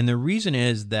 And the reason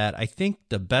is that I think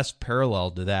the best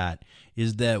parallel to that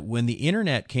is that when the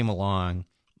internet came along,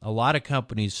 a lot of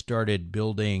companies started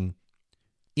building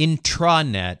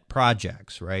intranet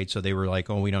projects, right? So they were like,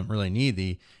 oh, we don't really need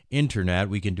the internet.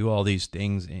 We can do all these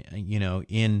things,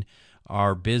 in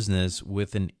our business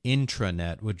with an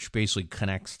intranet, which basically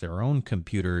connects their own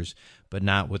computers, but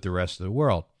not with the rest of the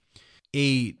world.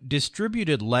 A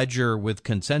distributed ledger with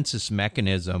consensus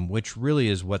mechanism, which really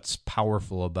is what's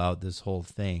powerful about this whole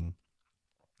thing.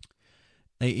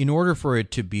 In order for it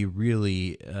to be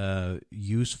really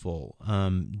useful,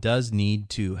 does need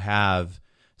to have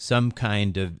some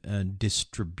kind of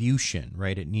distribution,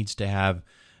 right?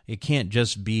 It can't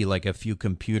just be like a few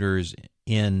computers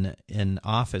in an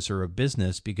office or a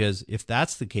business, because if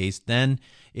that's the case, then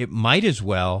it might as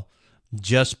well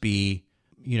just be,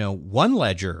 one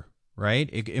ledger, right?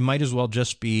 It might as well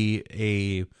just be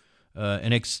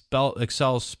an Excel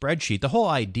spreadsheet. The whole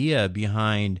idea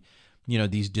behind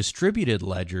these distributed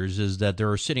ledgers is that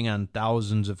they're sitting on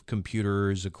thousands of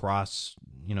computers across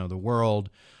the world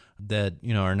that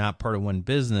are not part of one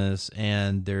business,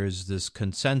 and there's this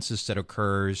consensus that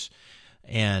occurs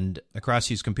and across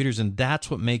these computers, and that's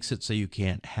what makes it so you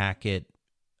can't hack it.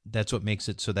 That's what makes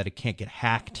it so that it can't get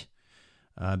hacked,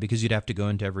 because you'd have to go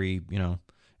into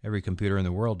every computer in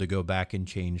the world to go back and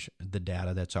change the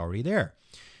data that's already there.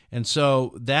 And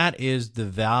so that is the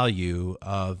value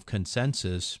of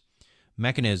consensus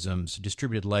mechanisms,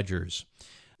 distributed ledgers.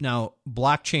 Now,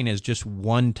 blockchain is just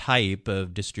one type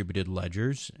of distributed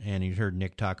ledgers, and you heard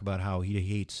Nick talk about how he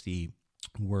hates the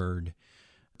word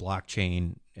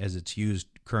blockchain as it's used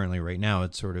currently right now.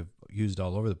 It's sort of used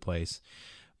all over the place.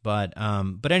 But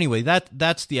anyway,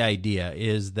 that's the idea,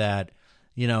 is that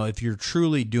if you're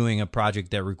truly doing a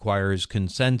project that requires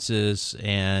consensus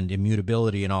and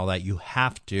immutability and all that, you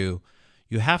have to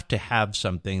have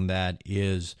something that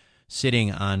is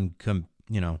sitting on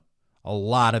a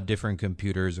lot of different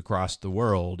computers across the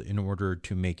world in order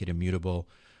to make it immutable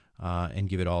and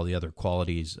give it all the other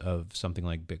qualities of something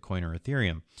like Bitcoin or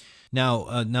Ethereum.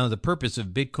 Now the purpose of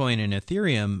Bitcoin and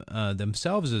Ethereum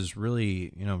themselves is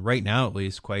really, right now at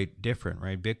least, quite different,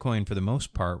 right? Bitcoin, for the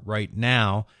most part, right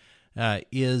now,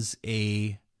 is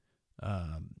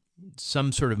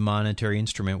some sort of monetary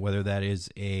instrument, whether that is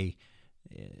a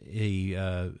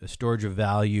storage of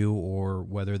value or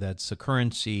whether that's a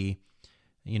currency.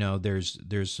 There's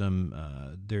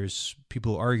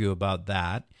people who argue about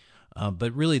that,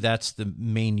 but really that's the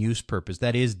main use purpose.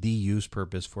 That is the use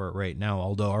purpose for it right now.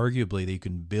 Although arguably they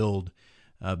can build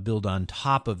on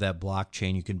top of that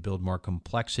blockchain. You can build more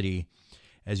complexity,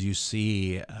 as you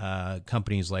see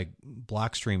companies like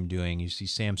Blockstream doing. You see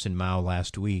Samson Mow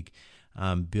last week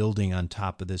building on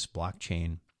top of this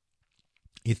blockchain.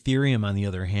 Ethereum, on the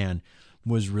other hand,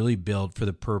 was really built for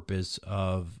the purpose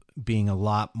of being a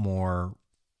lot more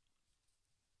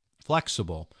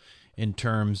flexible in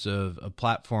terms of a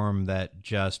platform that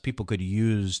just people could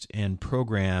use and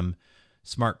program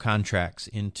smart contracts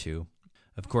into.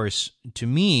 Of course, to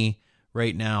me,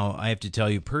 right now, I have to tell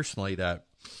you personally that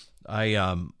I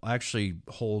actually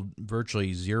hold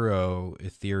virtually zero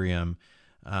Ethereum.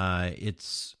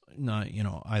 It's not,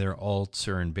 either alts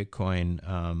or in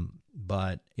Bitcoin,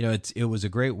 but it was a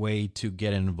great way to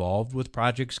get involved with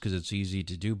projects because it's easy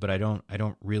to do. But I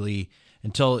don't really,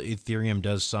 until Ethereum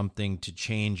does something to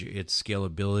change its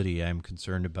scalability, I'm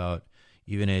concerned about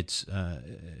even its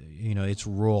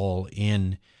role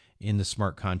in the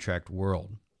smart contract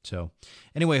world. So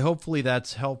anyway, hopefully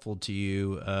that's helpful to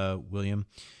you, William.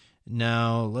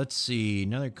 Now let's see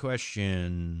another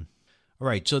question. All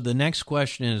right, so the next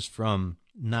question is from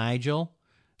Nigel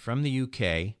from the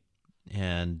UK.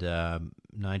 And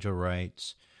Nigel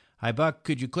writes, "Hi, Buck.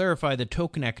 Could you clarify the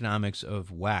token economics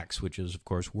of WAX, which is, of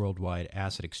course, Worldwide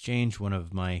Asset Exchange, one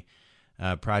of my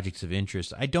projects of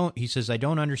interest? He says, I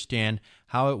don't understand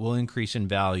how it will increase in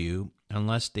value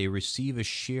unless they receive a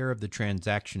share of the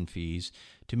transaction fees.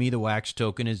 To me, the WAX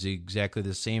token is exactly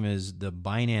the same as the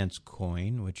Binance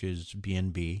coin, which is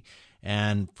BNB.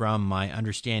 And from my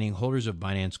understanding, holders of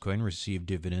Binance coin receive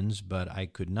dividends, but I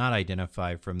could not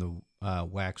identify from the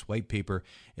WAX white paper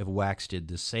if WAX did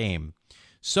the same.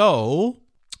 So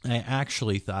I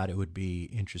actually thought it would be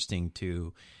interesting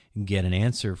to get an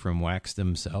answer from WAX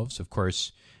themselves. Of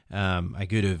course, I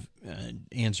could have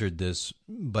answered this,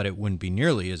 but it wouldn't be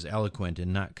nearly as eloquent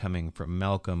and not coming from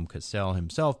Malcolm Cassell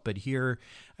himself. But here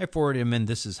I forwarded him, and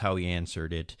this is how he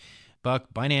answered it.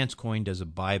 Buck, Binance Coin does a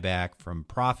buyback from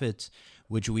profits,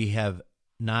 which we have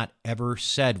not ever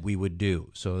said we would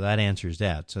do. So that answers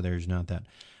that. So there's not that.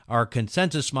 Our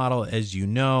consensus model, as you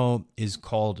know, is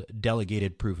called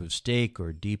Delegated Proof of Stake,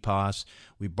 or DPoS.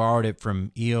 We borrowed it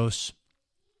from EOS.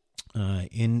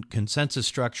 In consensus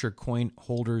structure, coin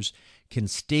holders can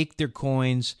stake their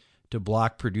coins to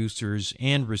block producers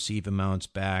and receive amounts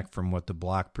back from what the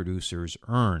block producers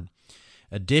earn.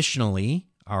 Additionally,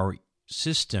 our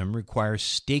system requires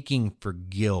staking for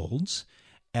guilds,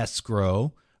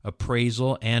 escrow,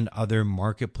 appraisal, and other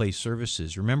marketplace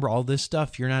services. Remember, all this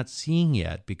stuff you're not seeing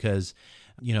yet because,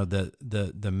 the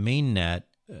mainnet,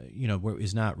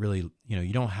 is not really,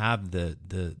 you don't have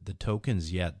the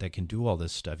tokens yet that can do all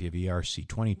this stuff. You have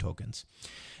ERC20 tokens.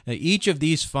 Now, each of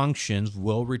these functions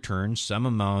will return some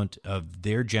amount of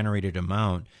their generated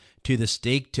amount to the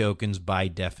stake tokens by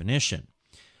definition.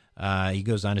 He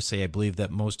goes on to say, I believe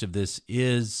that most of this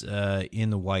is in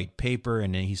the white paper.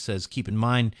 And then he says, keep in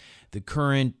mind, the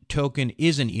current token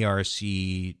is an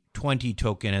ERC20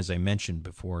 token, as I mentioned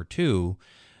before, too.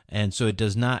 And so it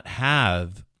does not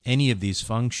have any of these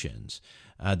functions.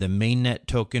 The mainnet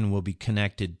token will be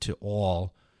connected to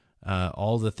all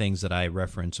the things that I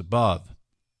reference above.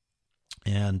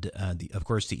 And, of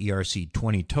course, the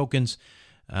ERC20 tokens,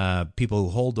 people who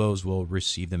hold those will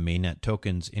receive the mainnet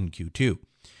tokens in Q2.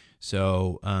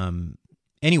 So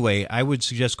anyway, I would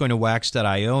suggest going to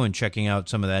wax.io and checking out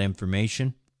some of that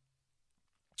information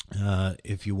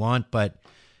if you want. But,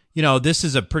 this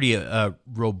is a pretty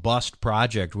robust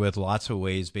project with lots of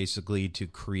ways basically to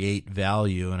create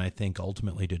value, and I think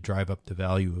ultimately to drive up the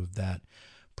value of that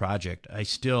project. I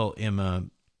still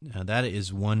am that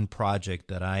is one project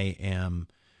that I am,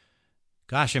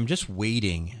 I'm just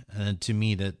waiting to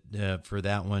me that for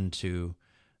that one to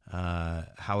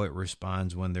how it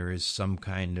responds when there is some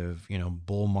kind of,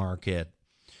 bull market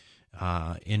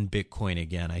in Bitcoin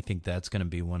again. I think that's going to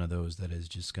be one of those that is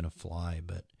just going to fly.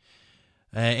 But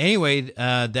anyway,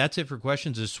 that's it for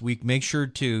questions this week. Make sure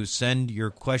to send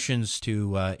your questions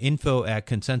to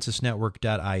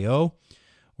info@consensusnetwork.io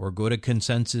or go to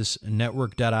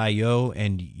consensusnetwork.io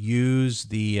and use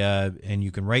and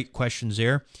you can write questions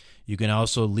there. You can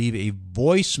also leave a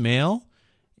voicemail,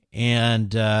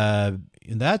 and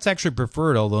that's actually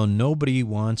preferred, although nobody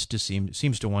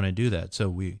seems to want to do that.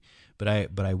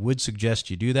 But I would suggest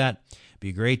you do that.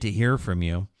 Be great to hear from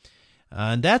you.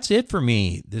 And that's it for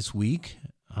me this week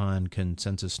on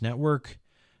Consensus Network.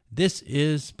 This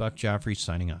is Buck Joffrey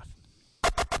signing off.